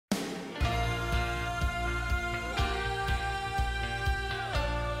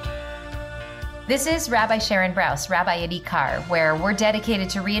This is Rabbi Sharon Brous, Rabbi at IKAR, where we're dedicated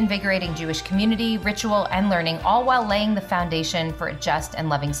to reinvigorating Jewish community, ritual, and learning, all while laying the foundation for a just and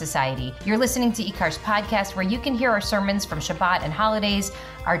loving society. You're listening to IKAR's podcast, where you can hear our sermons from Shabbat and holidays,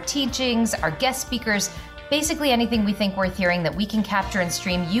 our teachings, our guest speakers, basically anything we think worth hearing that we can capture and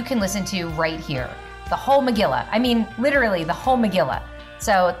stream, you can listen to right here. The whole Megillah. I mean, literally the whole Megillah.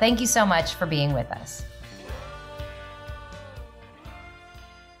 So thank you so much for being with us.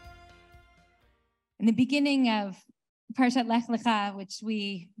 In the beginning of Parshat Lech Lecha, which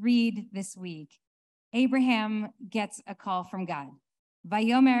we read this week, Abraham gets a call from God.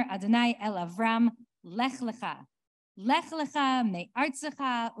 Vayomer Adonai el Avram, Lech Lecha. Lech Lecha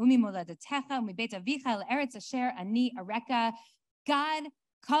me'artzecha u'mimoladetecha u'mibeit avicha le'eretz asher ani areka. God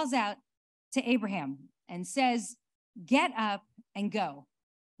calls out to Abraham and says, get up and go.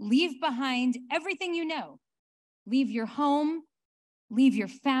 Leave behind everything you know. Leave your home, leave your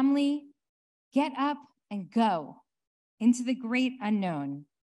family. Get up and go into the great unknown.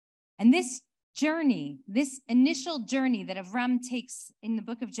 And this journey, this initial journey that Avram takes in the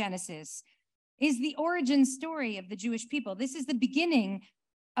book of Genesis, is the origin story of the Jewish people. This is the beginning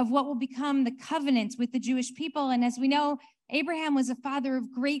of what will become the covenant with the Jewish people. And as we know, Abraham was a father of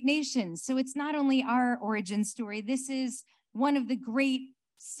great nations. So it's not only our origin story, this is one of the great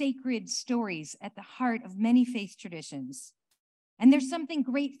sacred stories at the heart of many faith traditions. And there's something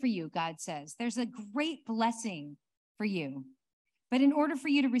great for you, God says. There's a great blessing for you. But in order for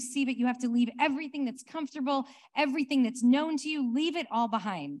you to receive it, you have to leave everything that's comfortable, everything that's known to you, leave it all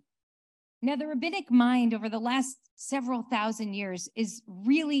behind. Now, the rabbinic mind over the last several thousand years is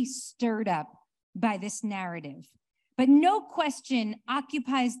really stirred up by this narrative. But no question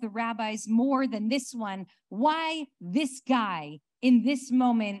occupies the rabbis more than this one. Why this guy in this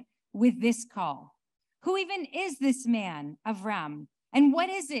moment with this call? Who even is this man, Avram? And what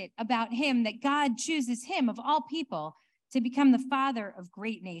is it about him that God chooses him, of all people, to become the father of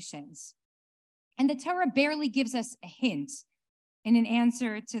great nations? And the Torah barely gives us a hint in an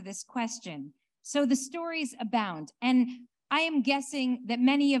answer to this question. So the stories abound. And I am guessing that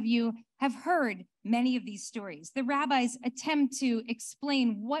many of you have heard many of these stories. The rabbis attempt to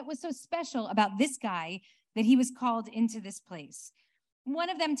explain what was so special about this guy that he was called into this place.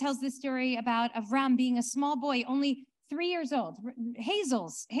 One of them tells the story about Avram being a small boy, only 3 years old, hazel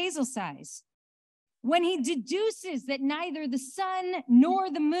size, when he deduces that neither the sun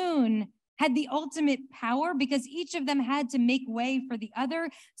nor the moon had the ultimate power because each of them had to make way for the other.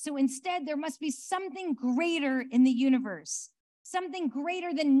 So instead, there must be something greater in the universe, something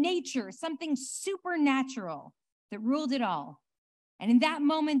greater than nature, something supernatural that ruled it all. And in that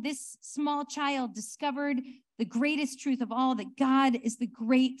moment, this small child discovered the greatest truth of all, that God is the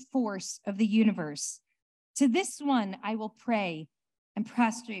great force of the universe. To this one, I will pray and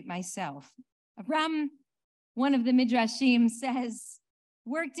prostrate myself. Avram, one of the Midrashim, says,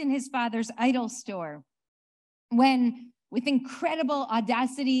 worked in his father's idol store when, with incredible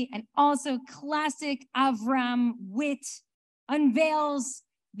audacity and also classic Avram wit, unveils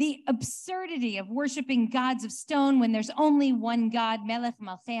the absurdity of worshiping gods of stone when there's only one God, Melech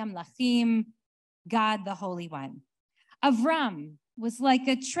Malchei Amlachim, God, the Holy One. Avram was like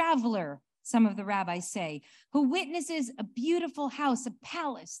a traveler, some of the rabbis say, who witnesses a beautiful house, a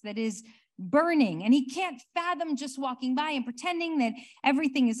palace that is burning, and he can't fathom just walking by and pretending that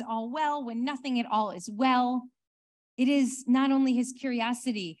everything is all well when nothing at all is well. It is not only his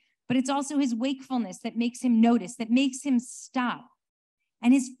curiosity, but it's also his wakefulness that makes him notice, that makes him stop,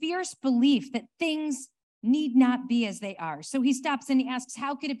 and his fierce belief that things need not be as they are. So he stops and he asks,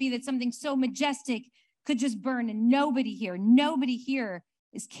 how could it be that something so majestic could just burn and nobody here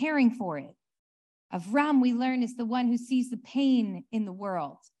is caring for it? Avram, we learn, is the one who sees the pain in the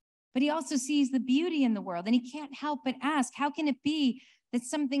world, but he also sees the beauty in the world, and he can't help but ask, how can it be that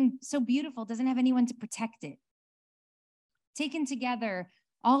something so beautiful doesn't have anyone to protect it? Taken together,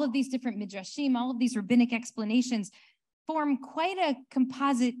 all of these different midrashim, all of these rabbinic explanations form quite a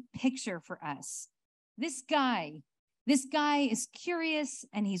composite picture for us. This guy is curious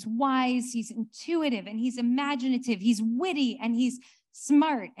and he's wise, he's intuitive and he's imaginative, he's witty and he's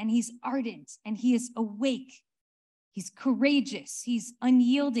smart and he's ardent and he is awake. He's courageous, he's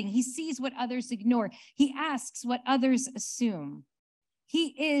unyielding, he sees what others ignore, he asks what others assume. He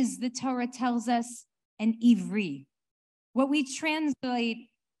is, the Torah tells us, an Ivri, what we translate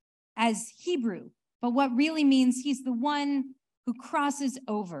as Hebrew, but what really means he's the one who crosses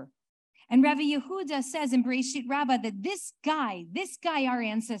over. And Rabbi Yehuda says in Bereshit Rabbah that this guy, our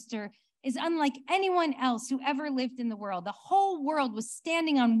ancestor, is unlike anyone else who ever lived in the world. The whole world was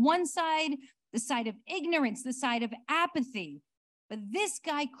standing on one side, the side of ignorance, the side of apathy. But this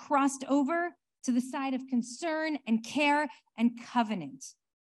guy crossed over to the side of concern and care and covenant.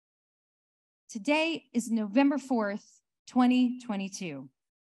 Today is November 4th, 2022.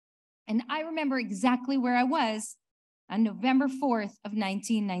 And I remember exactly where I was on November 4th of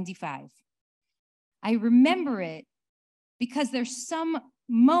 1995. I remember it because there's some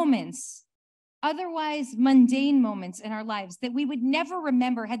moments, otherwise mundane moments in our lives that we would never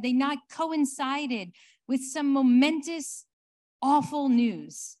remember had they not coincided with some momentous, awful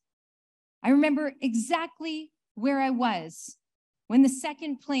news. I remember exactly where I was when the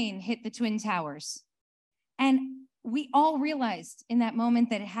second plane hit the Twin Towers. And we all realized in that moment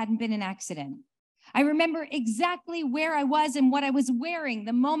that it hadn't been an accident. I remember exactly where I was and what I was wearing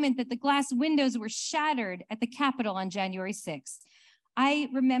the moment that the glass windows were shattered at the Capitol on January 6th. I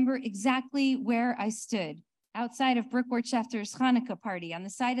remember exactly where I stood outside of Brooke Worcefter's Hanukkah party on the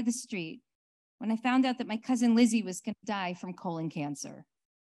side of the street when I found out that my cousin Lizzie was going to die from colon cancer.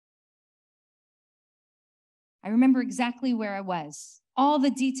 I remember exactly where I was, all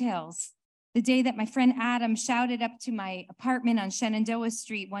the details. The day that my friend Adam shouted up to my apartment on Shenandoah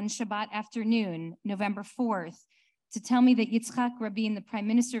Street one Shabbat afternoon, November 4th, to tell me that Yitzhak Rabin, the prime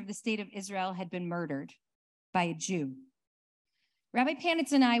minister of the state of Israel, had been murdered by a Jew. Rabbi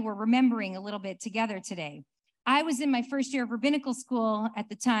Panitz and I were remembering a little bit together today. I was in my first year of rabbinical school at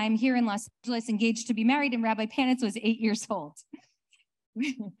the time here in Los Angeles, engaged to be married, and Rabbi Panitz was 8 years old.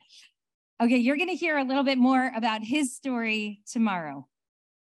 Okay, you're going to hear a little bit more about his story tomorrow.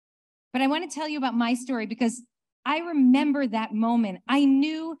 But I want to tell you about my story because I remember that moment. I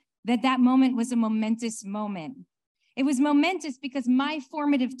knew that that moment was a momentous moment. It was momentous because my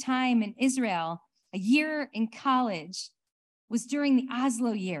formative time in Israel, a year in college, was during the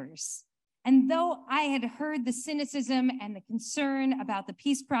Oslo years. And though I had heard the cynicism and the concern about the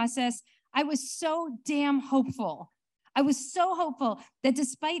peace process, I was so damn hopeful. I was so hopeful that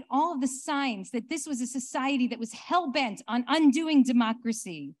despite all of the signs that this was a society that was hell-bent on undoing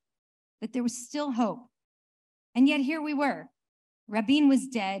democracy, that there was still hope. And yet here we were. Rabin was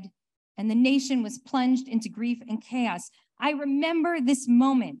dead, and the nation was plunged into grief and chaos. I remember this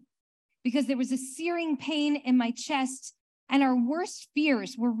moment because there was a searing pain in my chest, and our worst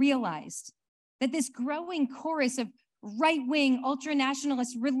fears were realized, that this growing chorus of right-wing,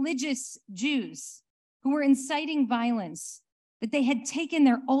 ultra-nationalist, religious Jews who were inciting violence, that they had taken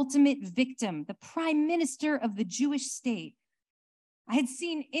their ultimate victim, the prime minister of the Jewish state. I had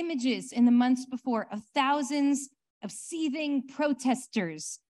seen images in the months before of thousands of seething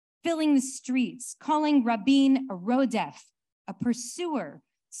protesters filling the streets, calling Rabin a rodef, a pursuer,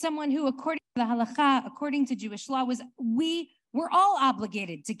 someone who, according to the halakha, according to Jewish law, we were all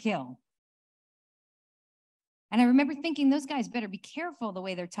obligated to kill. And I remember thinking, those guys better be careful the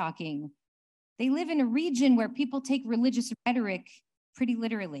way they're talking. They live in a region where people take religious rhetoric pretty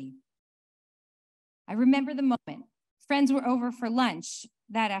literally. I remember the moment. Friends were over for lunch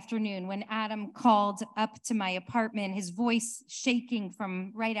that afternoon when Adam called up to my apartment, his voice shaking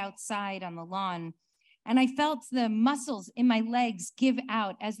from right outside on the lawn. And I felt the muscles in my legs give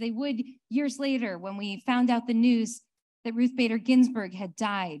out, as they would years later when we found out the news that Ruth Bader Ginsburg had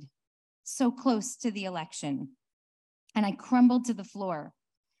died so close to the election. And I crumbled to the floor.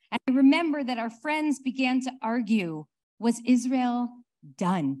 And I remember that our friends began to argue, was Israel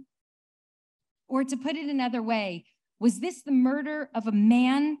done? Or to put it another way, was this the murder of a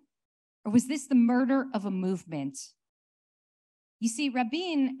man, or was this the murder of a movement? You see,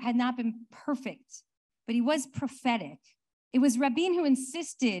 Rabin had not been perfect, but he was prophetic. It was Rabin who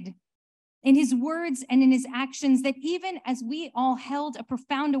insisted in his words and in his actions that even as we all held a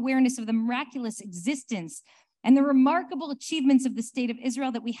profound awareness of the miraculous existence and the remarkable achievements of the state of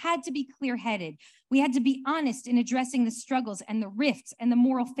Israel, that we had to be clear-headed. We had to be honest in addressing the struggles and the rifts and the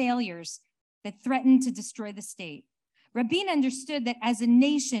moral failures that threatened to destroy the state. Rabin understood that as a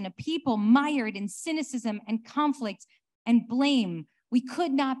nation, a people mired in cynicism and conflict and blame, we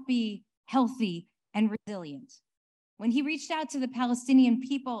could not be healthy and resilient. When he reached out to the Palestinian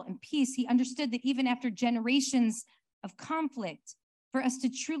people in peace, he understood that even after generations of conflict, for us to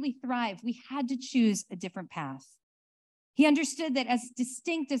truly thrive, we had to choose a different path. He understood that as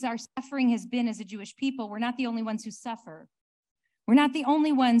distinct as our suffering has been as a Jewish people, we're not the only ones who suffer. We're not the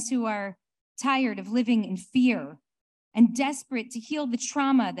only ones who are tired of living in fear and desperate to heal the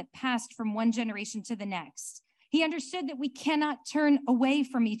trauma that passed from one generation to the next. He understood that we cannot turn away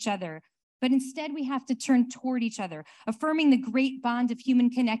from each other, but instead we have to turn toward each other, affirming the great bond of human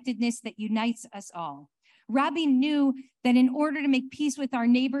connectedness that unites us all. Rabin knew that in order to make peace with our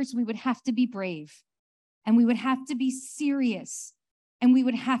neighbors, we would have to be brave, and we would have to be serious, and we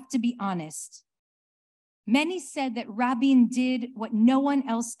would have to be honest. Many said that Rabin did what no one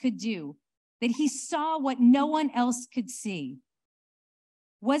else could do, that he saw what no one else could see.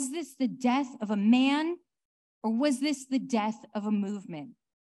 Was this the death of a man, or was this the death of a movement?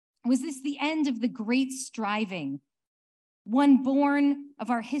 Was this the end of the great striving, one born of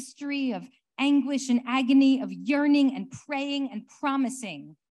our history of anguish and agony, of yearning and praying and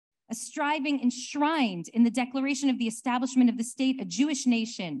promising, a striving enshrined in the declaration of the establishment of the state, a Jewish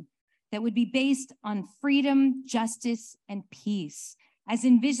nation that would be based on freedom, justice, and peace, as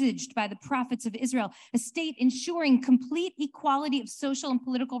envisaged by the prophets of Israel, a state ensuring complete equality of social and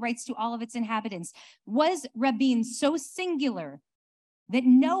political rights to all of its inhabitants? Was Rabin so singular that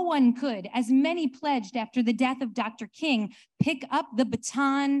no one could, as many pledged after the death of Dr. King, pick up the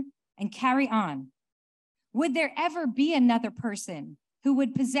baton and carry on? Would there ever be another person who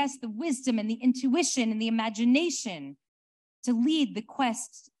would possess the wisdom and the intuition and the imagination to lead the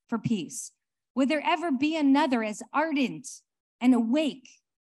quest for peace? Would there ever be another as ardent and awake,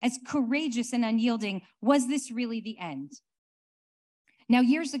 as courageous and unyielding? Was this really the end? Now,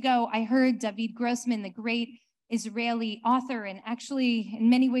 years ago, I heard David Grossman, the great Israeli author, and actually, in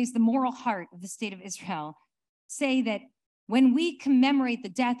many ways, the moral heart of the state of Israel, say that when we commemorate the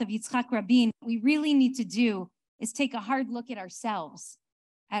death of Yitzhak Rabin, what we really need to do is take a hard look at ourselves,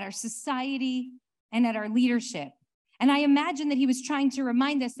 at our society, and at our leadership. And I imagine that he was trying to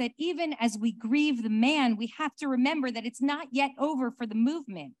remind us that even as we grieve the man, we have to remember that it's not yet over for the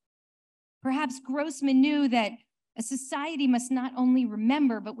movement. Perhaps Grossman knew that a society must not only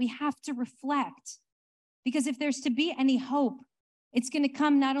remember, but we have to reflect. Because if there's to be any hope, it's going to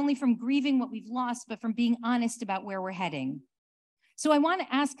come not only from grieving what we've lost, but from being honest about where we're heading. So I want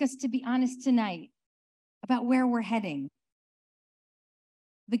to ask us to be honest tonight about where we're heading.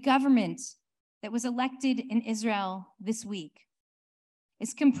 The government that was elected in Israel this week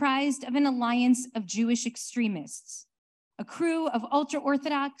is comprised of an alliance of Jewish extremists, a crew of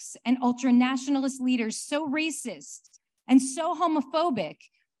ultra-Orthodox and ultra-nationalist leaders so racist and so homophobic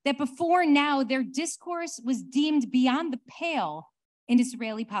that before now their discourse was deemed beyond the pale in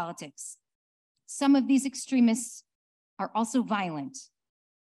Israeli politics. Some of these extremists are also violent.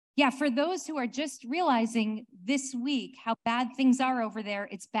 Yeah, for those who are just realizing this week how bad things are over there,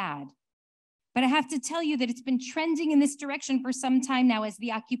 it's bad. But I have to tell you that it's been trending in this direction for some time now, as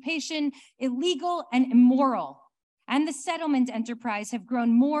the occupation, illegal and immoral, and the settlement enterprise have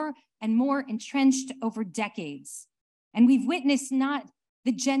grown more and more entrenched over decades. And we've witnessed not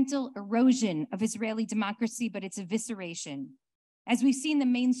the gentle erosion of Israeli democracy, but its evisceration. As we've seen the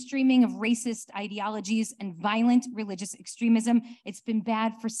mainstreaming of racist ideologies and violent religious extremism, it's been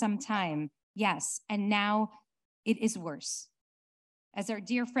bad for some time, yes, and now it is worse. As our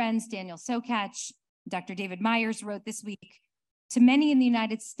dear friends Daniel Sokach, Dr. David Myers wrote this week, to many in the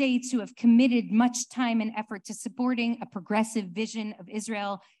United States who have committed much time and effort to supporting a progressive vision of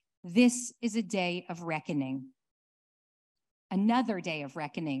Israel, this is a day of reckoning. Another day of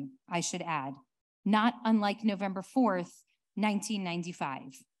reckoning, I should add, not unlike November 4th, 1995.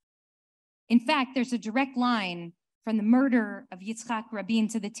 In fact, there's a direct line from the murder of Yitzhak Rabin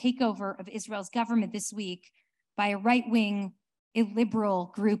to the takeover of Israel's government this week by a right-wing,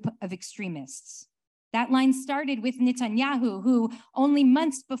 illiberal group of extremists. That line started with Netanyahu, who only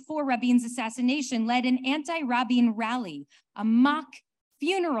months before Rabin's assassination led an anti-Rabin rally, a mock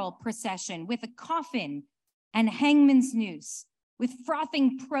funeral procession with a coffin and hangman's noose, with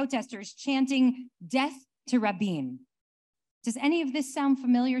frothing protesters chanting "Death to Rabin." Does any of this sound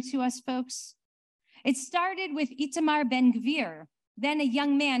familiar to us, folks? It started with Itamar Ben-Gvir, then a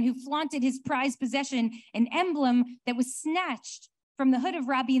young man who flaunted his prized possession, an emblem that was snatched from the hood of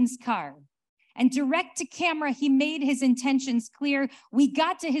Rabin's car. And direct to camera, he made his intentions clear. We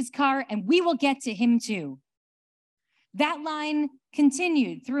got to his car and we will get to him too. That line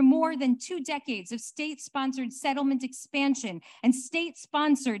continued through more than 2 decades of state-sponsored settlement expansion and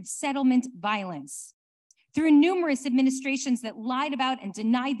state-sponsored settlement violence. Through numerous administrations that lied about and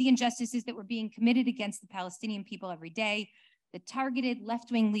denied the injustices that were being committed against the Palestinian people every day, that targeted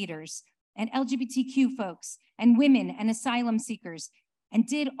left-wing leaders and LGBTQ folks and women and asylum seekers, and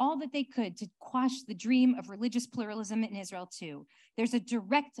did all that they could to quash the dream of religious pluralism in Israel too. There's a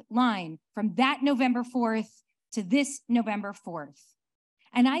direct line from that November 4th to this November 4th.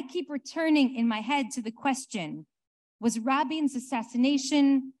 And I keep returning in my head to the question, was Rabin's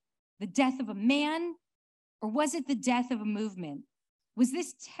assassination the death of a man, or was it the death of a movement? Was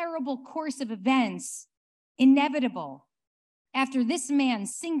this terrible course of events inevitable after this man,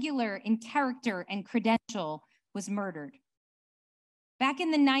 singular in character and credential, was murdered? Back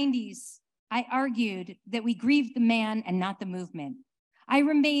in the 90s, I argued that we grieved the man and not the movement. I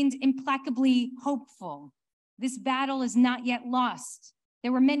remained implacably hopeful. This battle is not yet lost.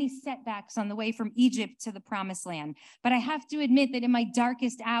 There were many setbacks on the way from Egypt to the Promised Land. But I have to admit that in my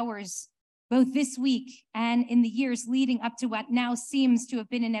darkest hours, both this week and in the years leading up to what now seems to have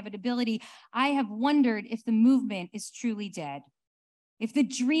been inevitability, I have wondered if the movement is truly dead. If the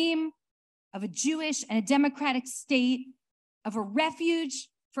dream of a Jewish and a democratic state, of a refuge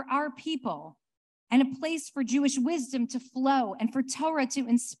for our people, and a place for Jewish wisdom to flow and for Torah to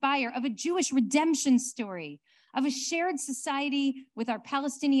inspire, of a Jewish redemption story, of a shared society with our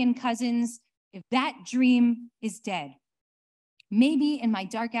Palestinian cousins, if that dream is dead. Maybe in my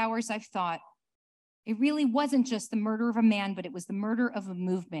dark hours, I've thought it really wasn't just the murder of a man, but it was the murder of a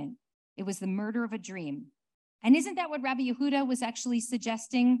movement. It was the murder of a dream. And isn't that what Rabbi Yehuda was actually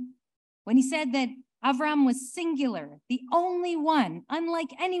suggesting when he said that Avram was singular, the only one,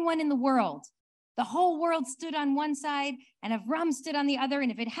 unlike anyone in the world? The whole world stood on one side and Avram stood on the other.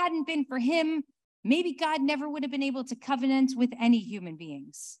 And if it hadn't been for him, maybe God never would have been able to covenant with any human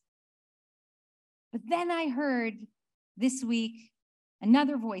beings. But then I heard this week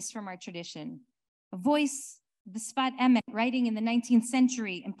another voice from our tradition, a voice, the Sfat Emet, writing in the 19th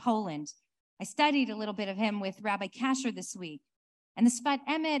century in Poland. I studied a little bit of him with Rabbi Kasher this week. And the Sfat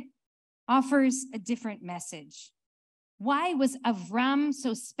Emet offers a different message. Why was Avram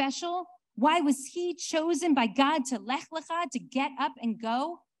so special? Why was he chosen by God to lech lecha, to get up and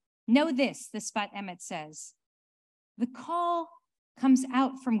go? Know this, the Sfat Emet says. The call comes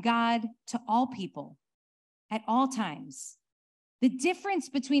out from God to all people at all times. The difference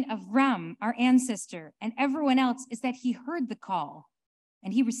between Avram, our ancestor, and everyone else is that he heard the call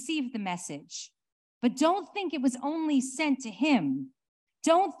and he received the message. But don't think it was only sent to him.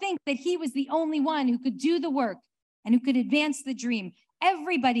 Don't think that he was the only one who could do the work and who could advance the dream.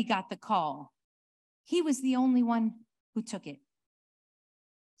 Everybody got the call. He was the only one who took it.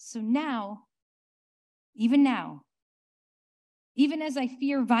 So now, even as I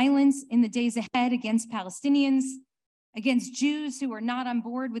fear violence in the days ahead against Palestinians, against Jews who are not on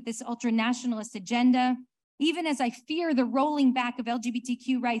board with this ultra-nationalist agenda, even as I fear the rolling back of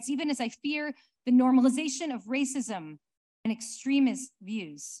LGBTQ rights, even as I fear the normalization of racism and extremist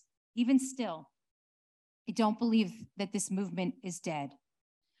views, even still, I don't believe that this movement is dead.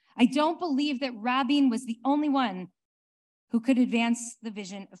 I don't believe that Rabin was the only one who could advance the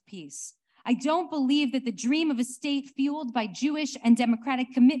vision of peace. I don't believe that the dream of a state fueled by Jewish and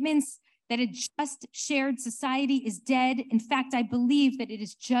democratic commitments, that a just shared society is dead. In fact, I believe that it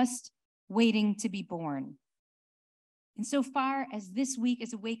is just waiting to be born. Insofar as this week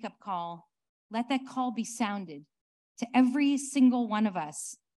is a wake-up call, let that call be sounded to every single one of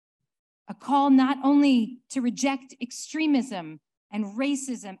us. A call not only to reject extremism and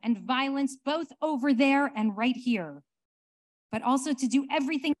racism and violence, both over there and right here, but also to do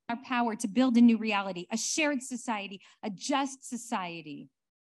everything in our power to build a new reality, a shared society, a just society.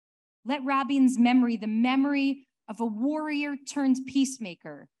 Let Rabin's memory, the memory of a warrior turned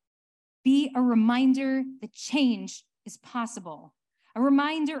peacemaker, be a reminder that change is possible, a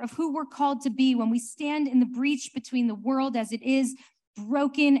reminder of who we're called to be when we stand in the breach between the world as it is,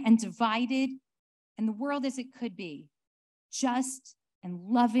 broken and divided, and the world as it could be, just and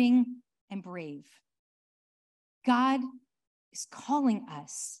loving and brave. God is calling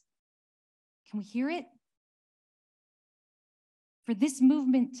us. Can we hear it? For this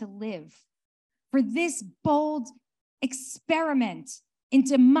movement to live, for this bold experiment in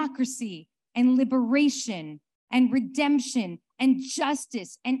democracy and liberation and redemption and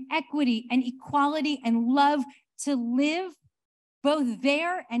justice and equity and equality and love to live both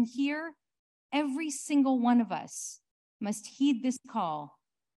there and here, every single one of us must heed this call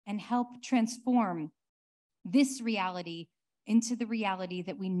and help transform this reality into the reality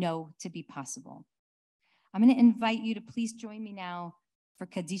that we know to be possible. I'm going to invite you to please join me now for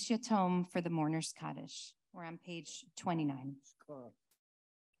Kaddish Yatom for the Mourner's Kaddish. We're on page 29.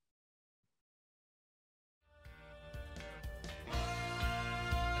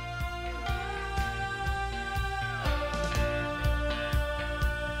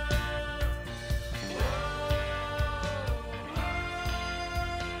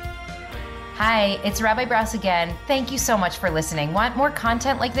 Hi, it's Rabbi Brous again. Thank you so much for listening. Want more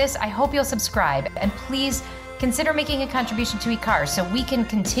content like this? I hope you'll subscribe. And please consider making a contribution to IKAR so we can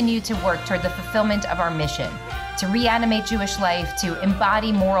continue to work toward the fulfillment of our mission, to reanimate Jewish life, to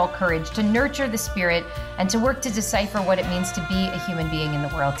embody moral courage, to nurture the spirit, and to work to decipher what it means to be a human being in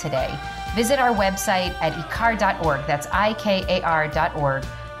the world today. Visit our website at ikar.org. That's IKAR.org.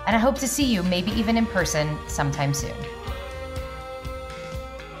 And I hope to see you, maybe even in person, sometime soon.